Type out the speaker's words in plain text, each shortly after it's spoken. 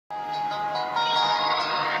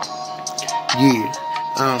Yeah,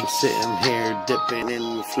 I'm sitting here dipping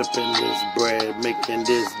and flipping this bread, making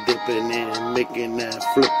this dipping and making that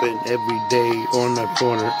flipping every day on the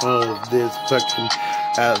corner of this fucking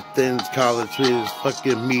Athens College with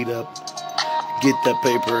fucking meetup. Get that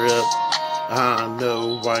paper up. I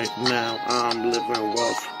know right now I'm living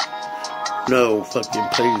rough. No fucking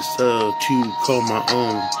place to call my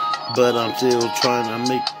own, but I'm still trying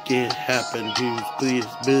to make it happen. Dude, please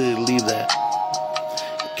believe that.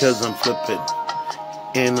 Cause I'm flipping,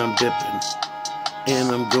 and I'm dipping, and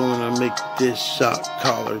I'm gonna make this shot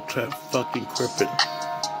collar trap fucking crippin'.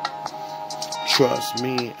 Trust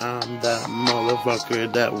me, I'm that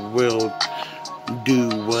motherfucker that will do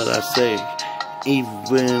what I say.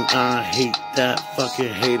 Even I hate that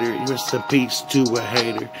fucking hater. Rest in peace to a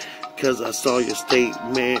hater. Cause I saw your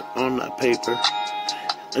statement on that paper.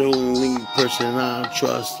 The only person I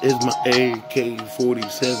trust is my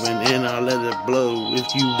AK-47, and I let it blow.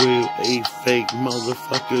 If you will, a fake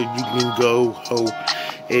motherfucker, you can go ho.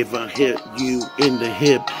 If I hit you in the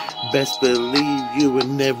hip, best believe you will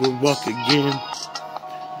never walk again.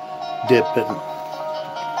 Dippin',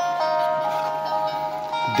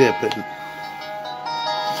 dippin',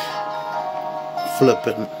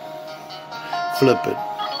 flippin', flippin',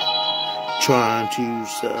 trying to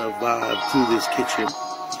survive through this kitchen.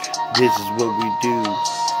 This is what we do.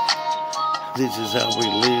 This is how we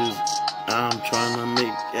live. I'm trying to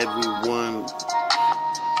make everyone,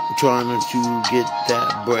 trying to get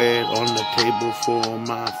that bread on the table for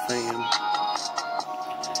my fam.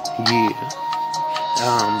 Yeah,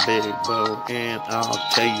 I'm Big Bo, and I'll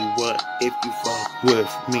tell you what, if you fuck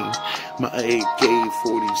with me, my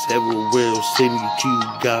AK-47 will send you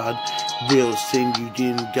to God, will send you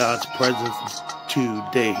in God's presence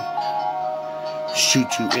today.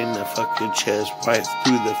 Shoot you in the fucking chest, right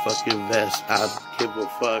through the fucking vest. I don't give a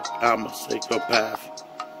fuck, I'm a psychopath.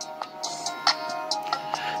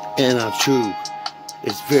 And I'm true,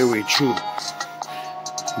 it's very true.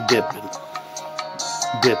 Dippin',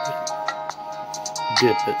 dippin',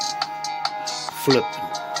 dippin', flippin',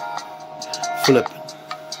 flippin',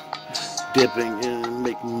 dipping and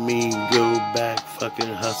making me go back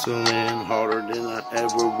fucking hustling harder than I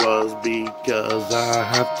ever was, because I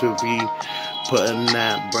have to be putting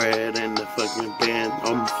that bread in the fucking pan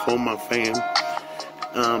for my fam.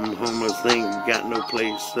 I'm homeless, ain't got no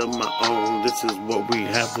place of my own. This is what we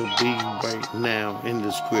have to be right now in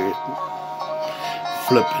this crib.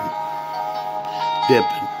 Flipping,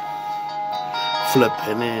 dipping,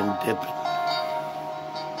 flipping and dipping.